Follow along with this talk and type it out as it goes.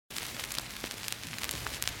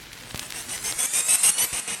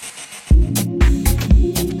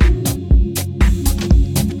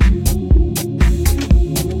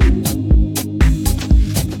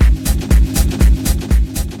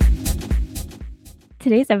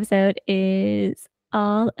Today's episode is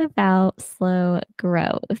all about slow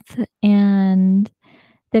growth and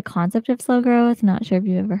the concept of slow growth. Not sure if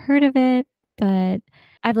you've ever heard of it, but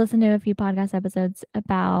I've listened to a few podcast episodes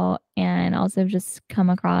about and also just come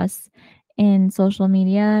across in social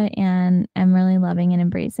media, and I'm really loving and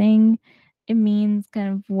embracing. It means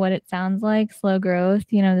kind of what it sounds like, slow growth,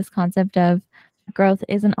 this concept of growth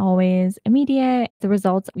isn't always immediate. The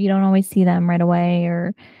results, you don't always see them right away,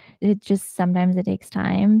 or it just sometimes it takes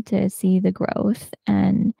time to see the growth,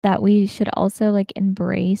 and that we should also like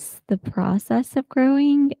embrace the process of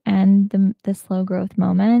growing, and the slow growth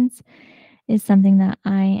moments is something that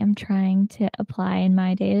I am trying to apply in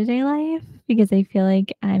my day-to-day life because I feel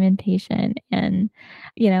like I'm impatient and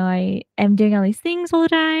I am doing all these things all the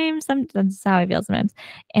time. That's how I feel sometimes.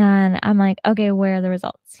 And I'm like, okay, where are the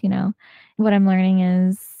results? What I'm learning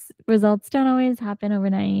is results don't always happen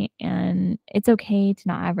overnight, and it's okay to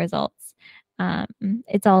not have results. Um,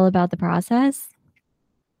 it's all about the process.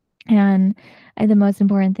 And the most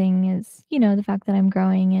important thing is, the fact that I'm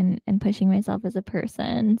growing and pushing myself as a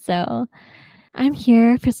person. So I'm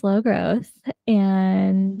here for slow growth,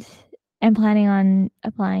 and I'm planning on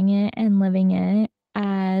applying it and living it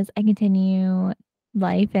as I continue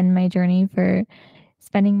life and my journey for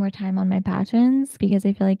spending more time on my passions, because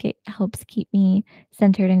I feel like it helps keep me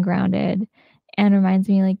centered and grounded and reminds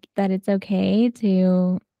me like that it's okay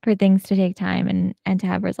to for things to take time and to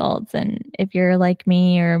have results. And if you're like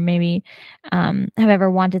me, or maybe have ever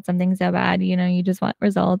wanted something so bad, you just want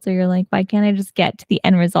results, or you're like, why can't I just get to the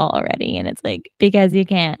end result already? And it's like, because you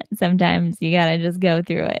can't. Sometimes you gotta just go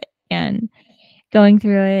through it, and going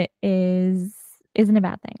through it isn't a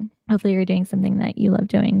bad thing. Hopefully you're doing something that you love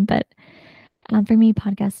doing, but for me,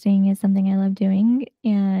 podcasting is something I love doing,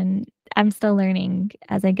 and I'm still learning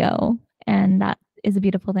as I go, and that is a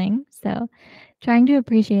beautiful thing. So, trying to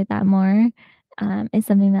appreciate that more is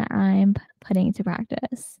something that I'm putting into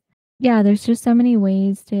practice. Yeah, there's just so many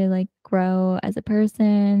ways to like grow as a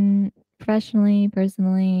person, professionally,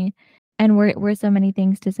 personally, and we're so many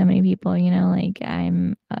things to so many people. Like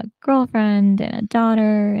I'm a girlfriend and a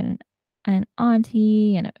daughter and an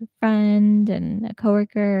auntie and a friend and a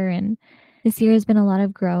coworker, and this year has been a lot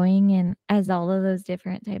of growing and as all of those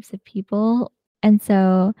different types of people. And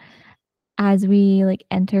so as we like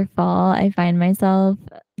enter fall, I find myself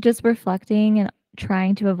just reflecting and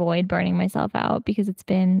trying to avoid burning myself out, because it's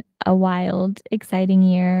been a wild, exciting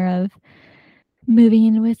year of moving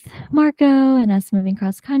in with Marco and us moving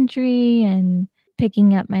cross country and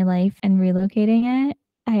picking up my life and relocating it.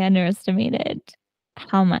 I underestimated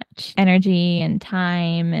how much energy and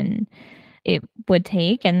time and it would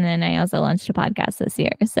take. And then I also launched a podcast this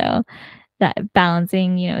year. So that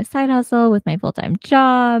balancing, a side hustle with my full-time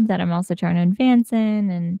job that I'm also trying to advance in,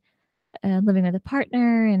 and living with a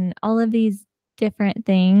partner, and all of these different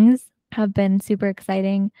things have been super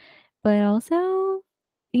exciting, but also,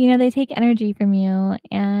 they take energy from you.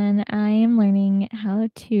 And I am learning how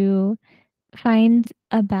to find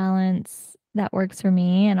a balance that works for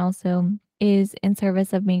me and also is in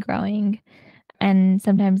service of me growing. And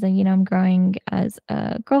sometimes, I'm growing as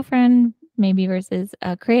a girlfriend, maybe versus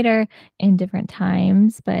a creator in different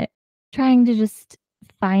times, but trying to just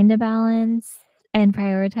find a balance and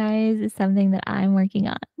prioritize is something that I'm working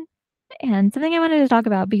on. And something I wanted to talk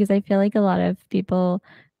about, because I feel like a lot of people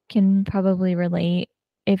can probably relate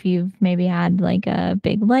if you've maybe had like a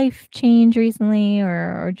big life change recently,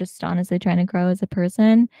 or just honestly trying to grow as a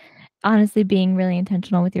person. Honestly, being really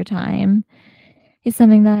intentional with your time is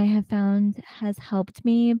something that I have found has helped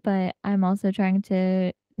me, but I'm also trying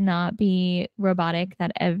to not be robotic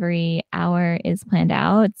that every hour is planned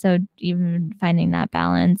out. So even finding that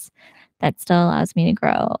balance that still allows me to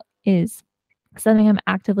grow is something I'm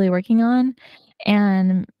actively working on,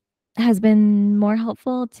 and has been more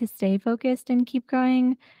helpful to stay focused and keep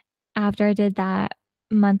growing after I did that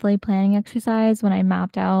monthly planning exercise, when I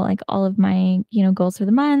mapped out like all of my, goals for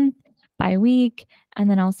the month by week, and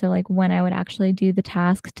then also like when I would actually do the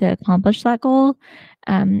task to accomplish that goal.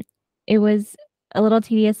 Um, it was a little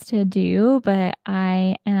tedious to do, but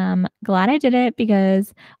I am glad I did it,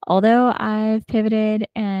 because although I've pivoted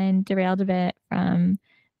and derailed a bit from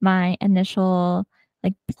my initial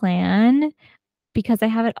like plan, because I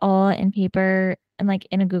have it all in paper and like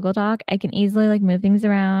in a Google Doc, I can easily like move things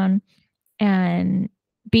around and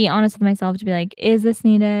be honest with myself to be like, is this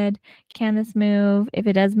needed? Can this move? If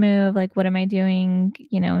it does move, like, what am I doing,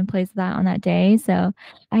 in place of that on that day? So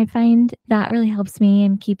I find that really helps me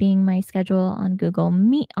in keeping my schedule on Google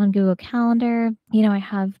Meet, on Google Calendar. I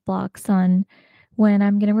have blocks on when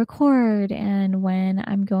I'm going to record, and when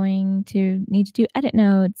I'm going to need to do edit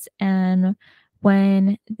notes, and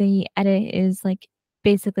when the edit is like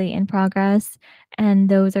basically in progress, and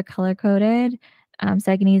those are color coded,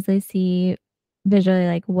 so I can easily see visually,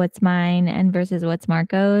 like, what's mine and versus what's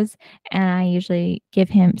Marco's, and I usually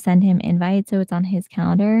send him invites so it's on his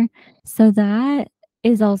calendar. So that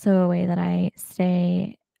is also a way that I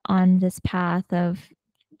stay on this path of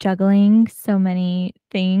juggling so many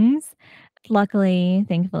things. Luckily,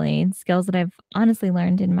 thankfully, skills that I've honestly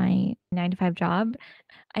learned in my 9 to 5 job,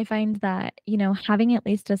 I find that, having at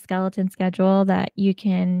least a skeleton schedule that you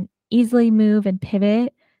can easily move and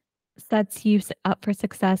pivot sets you up for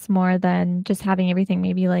success more than just having everything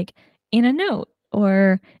maybe like in a note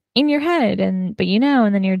or in your head but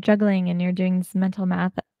and then you're juggling and you're doing this mental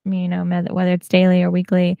math, whether it's daily or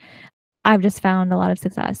weekly. I've just found a lot of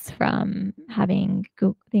success from having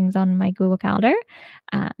things on my Google Calendar.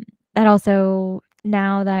 Um, that also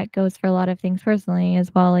now that goes for a lot of things personally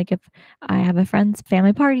as well. Like if I have a friend's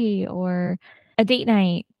family party or a date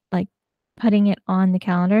night, like putting it on the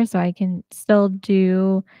calendar so I can still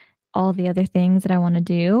do all the other things that I want to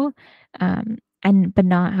do, but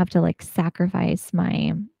not have to like sacrifice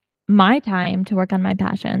my time to work on my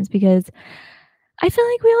passions because I feel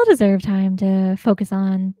like we all deserve time to focus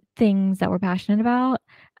on things that we're passionate about,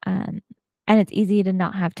 um, and it's easy to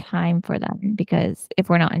not have time for them because if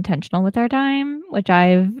we're not intentional with our time, which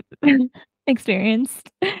I've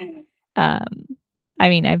experienced, um, I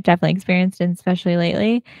mean, I've definitely experienced and especially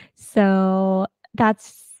lately. So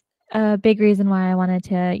that's a big reason why I wanted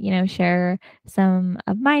to, share some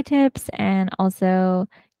of my tips and also,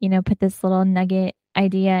 put this little nugget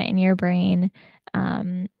idea in your brain,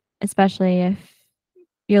 um, especially if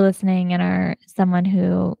you're listening and are someone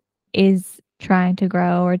who is trying to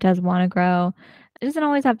grow or does want to grow. It doesn't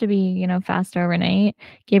always have to be, fast overnight.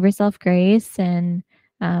 Give yourself grace and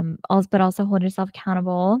also hold yourself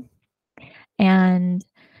accountable and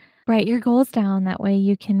write your goals down. That way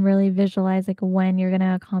you can really visualize like when you're going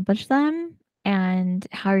to accomplish them and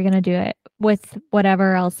how you're going to do it with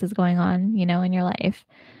whatever else is going on, in your life.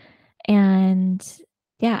 And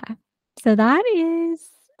yeah. So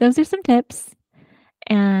those are some tips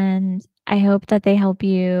and I hope that they help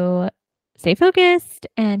you stay focused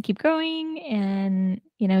and keep growing and,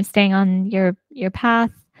 staying on your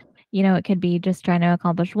path. It could be just trying to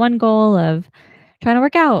accomplish one goal of trying to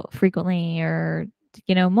work out frequently or,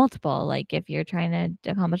 multiple, like if you're trying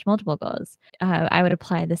to accomplish multiple goals. I would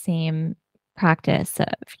apply the same practice of,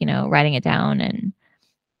 writing it down and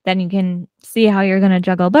then you can see how you're going to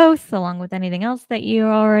juggle both along with anything else that you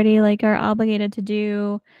already like are obligated to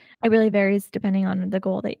do. It really varies depending on the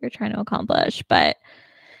goal that you're trying to accomplish, but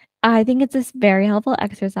I think it's this very helpful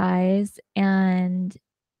exercise. And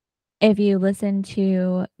if you listen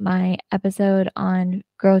to my episode on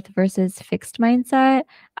growth versus fixed mindset,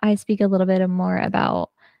 I speak a little bit more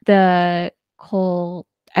about the whole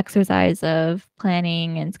exercise of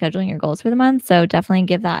planning and scheduling your goals for the month. So definitely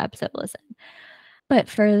give that episode a listen. But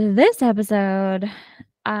for this episode,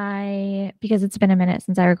 because it's been a minute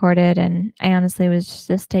since I recorded and I honestly was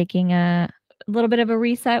just taking a little bit of a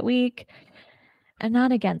reset week and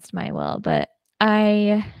not against my will, but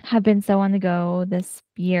I have been so on the go this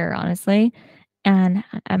year, honestly, and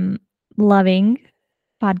I'm loving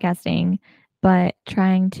podcasting, but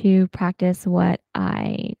trying to practice what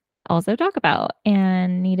I also talk about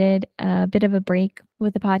and needed a bit of a break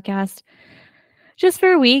with the podcast just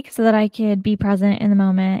for a week so that I could be present in the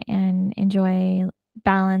moment and enjoy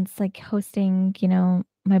balance, like hosting,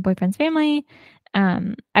 my boyfriend's family.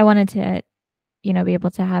 I wanted to, be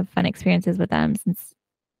able to have fun experiences with them since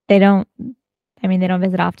they don't, they don't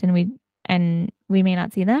visit often. We may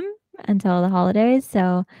not see them until the holidays.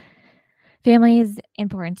 So family is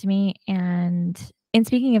important to me. And in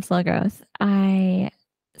speaking of slow growth, I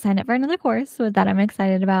signed up for another course that I'm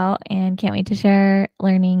excited about and can't wait to share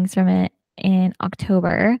learnings from it in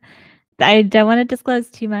October. I don't want to disclose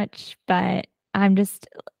too much, but I'm just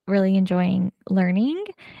really enjoying learning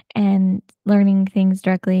and learning things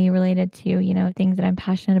directly related to, things that I'm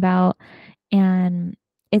passionate about. And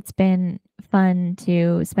it's been fun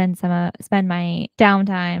to spend my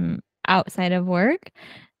downtime outside of work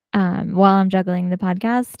while I'm juggling the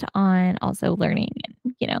podcast on also learning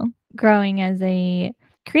and, growing as a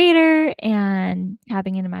creator and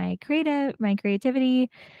tapping into my creativity.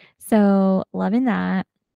 So loving that.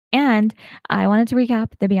 And I wanted to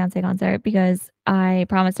recap the Beyonce concert because I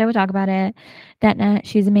promised I would talk about it. Detna,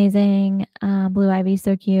 she's amazing. Blue Ivy's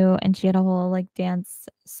so cute, and she had a whole like dance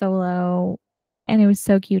solo, and it was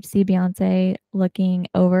so cute to see Beyonce looking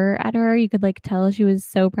over at her. You could like tell she was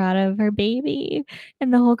so proud of her baby,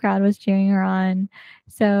 and the whole crowd was cheering her on.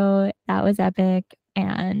 So that was epic.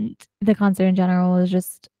 and the concert in general was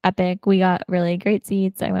just epic. We got really great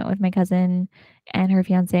seats. I went with my cousin and her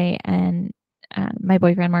fiancé and, my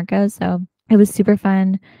boyfriend, Marco, so it was super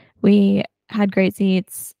fun. We had great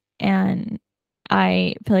seats, and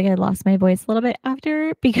I feel like I lost my voice a little bit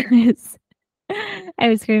after because I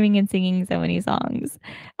was screaming and singing so many songs.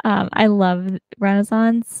 I love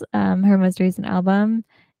Renaissance, her most recent album,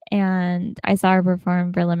 and I saw her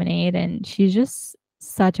perform for Lemonade, and she's just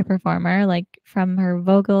such a performer, like, from her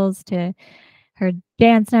vocals to her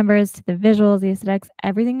dance numbers to the visuals, the aesthetics,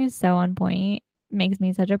 everything is so on point. Makes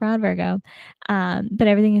me such a proud Virgo. But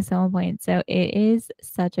everything is so on point. So it is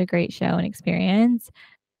such a great show and experience.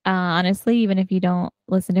 Honestly, even if you don't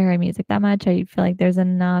listen to her music that much, I feel like there's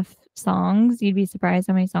enough songs. You'd be surprised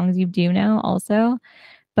how many songs you do know also.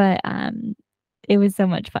 But, it was so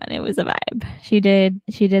much fun. It was a vibe. She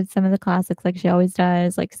did some of the classics like she always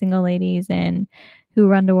does, like Single Ladies and Who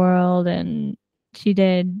Run the World, and she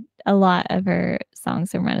did a lot of her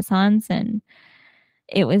songs from Renaissance, and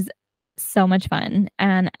it was so much fun,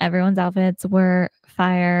 and everyone's outfits were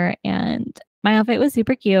fire, and my outfit was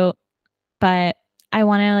super cute, but I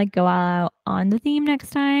wanna, like, go all out on the theme next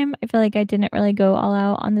time. I feel like I didn't really go all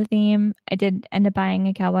out on the theme. I did end up buying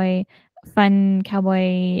a fun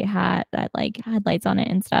cowboy hat that, like, had lights on it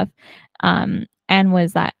and stuff, and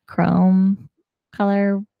was that chrome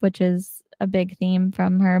color, which is a big theme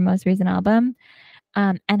from her most recent album,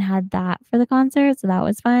 and had that for the concert, so that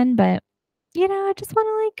was fun, but, I just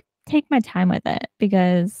wanna, like, take my time with it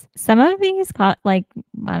because some of these I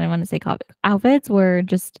don't wanna say outfits were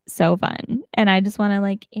just so fun, and I just wanna,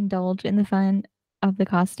 like, indulge in the fun of the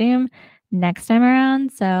costume next time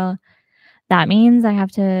around, so that means I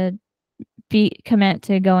have to be commit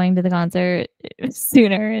to going to the concert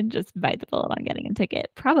sooner and just bite the bullet on getting a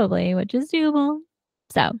ticket, probably, which is doable.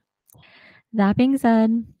 So, that being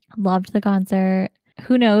said, loved the concert.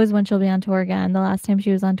 Who knows when she'll be on tour again? The last time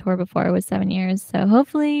she was on tour before was 7 years, so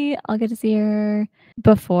hopefully I'll get to see her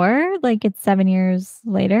before, like, it's 7 years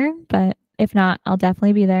later, but if not, I'll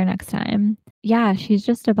definitely be there next time. Yeah, she's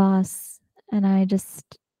just a boss, and I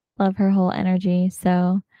just love her whole energy,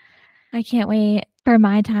 so I can't wait for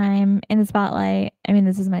my time in the spotlight. I mean,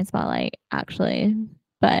 this is my spotlight, actually,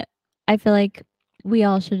 but I feel like we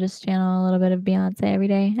all should just channel a little bit of Beyoncé every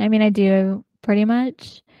day. I mean, I do pretty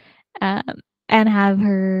much, um, and have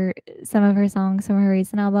some of her songs from her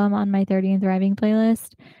recent album on my 30 and Thriving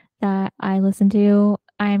playlist that I listen to.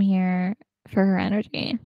 I am here for her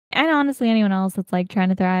energy. And honestly, anyone else that's like trying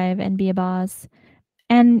to thrive and be a boss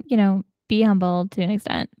and, be humble to an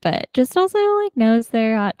extent, but just also like knows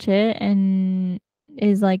their hot shit and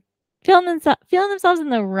is like feeling themselves in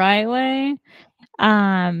the right way.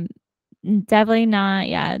 Um Definitely not,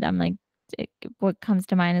 yeah, I'm like, t what comes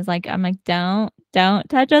to mind is, like, I'm like, "Don't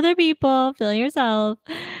touch other people, feel yourself,"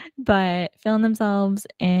 but feeling themselves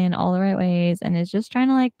in all the right ways, and is just trying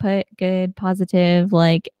to, like, put good, positive,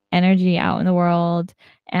 like, energy out in the world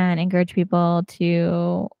and encourage people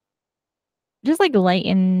to just, like,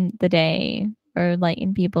 lighten the day or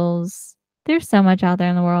lighten people's there's so much out there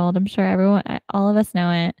in the world, I'm sure all of us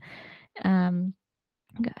know it, um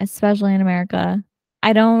especially in America.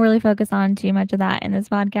 I don't really focus on too much of that in this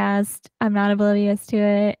podcast. I'm not oblivious to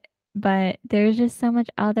it, but there's just so much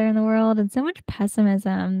out there in the world and so much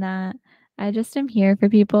pessimism that I just am here for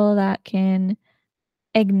people that can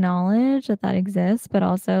acknowledge that that exists, but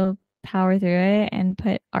also power through it and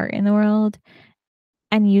put art in the world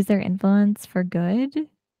and use their influence for good.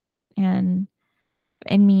 And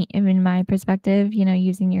in my perspective,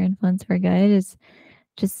 using your influence for good is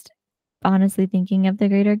just honestly thinking of the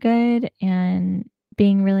greater good and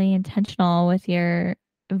being really intentional with your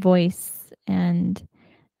voice and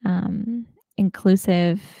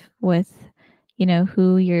inclusive with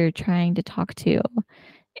who you're trying to talk to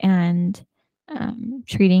and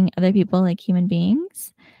treating other people like human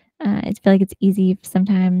beings. I feel like it's easy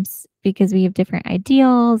sometimes because we have different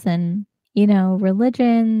ideals and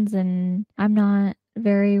religions, and I'm not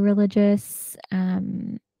very religious,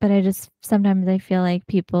 but I just sometimes I feel like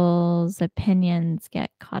people's opinions get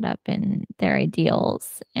caught up in their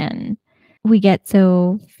ideals, and we get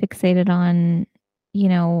so fixated on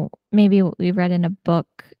maybe what we've read in a book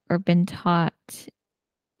or been taught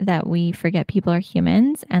that we forget people are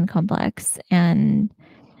humans and complex and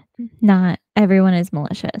not everyone is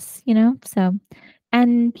malicious, So,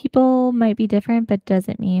 and people might be different, but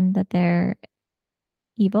doesn't mean that they're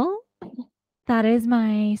evil. That is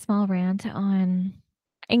my small rant on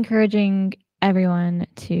encouraging everyone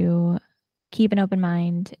to keep an open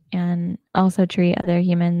mind and also treat other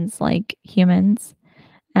humans like humans.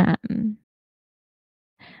 Um,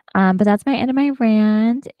 But that's my end of my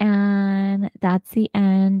rant, and that's the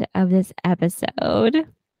end of this episode.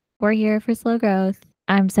 We're here for slow growth.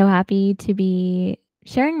 I'm so happy to be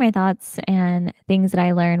sharing my thoughts and things that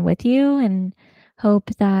I learn with you, and hope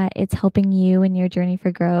that it's helping you in your journey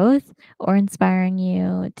for growth or inspiring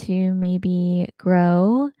you to maybe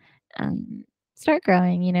grow. Um, Start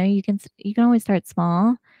growing. You can always start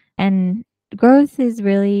small, and growth is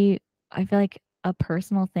really, I feel like, a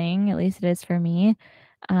personal thing. At least it is for me.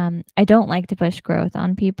 I don't like to push growth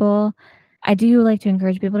on people. I do like to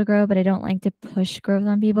encourage people to grow, but I don't like to push growth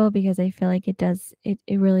on people because I feel like it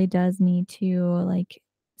really does need to, like,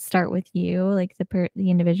 start with you, like, the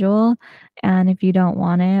individual, and if you don't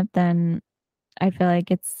want it, then I feel like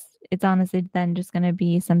it's honestly then just gonna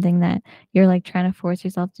be something that you're, like, trying to force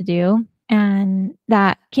yourself to do, and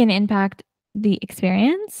that can impact the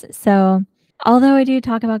experience. So, although I do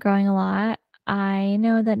talk about growing a lot, I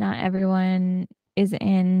know that not everyone is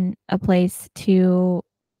in a place to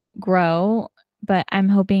grow, but I'm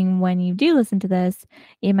hoping when you do listen to this,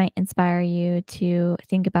 it might inspire you to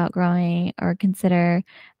think about growing or consider,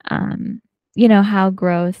 um, how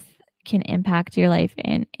growth can impact your life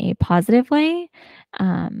in a positive way,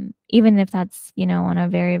 even if that's, on a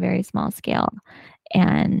very, very small scale.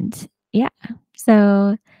 And yeah,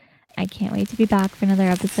 so I can't wait to be back for another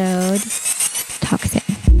episode. Talk soon.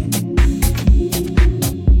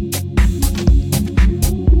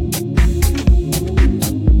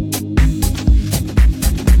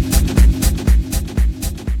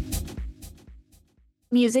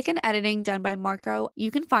 Music and editing done by Marco.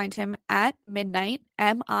 You can find him at midnight,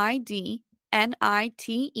 MIDNITE _mind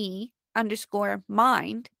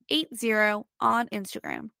 80 on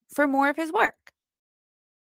Instagram for more of his work.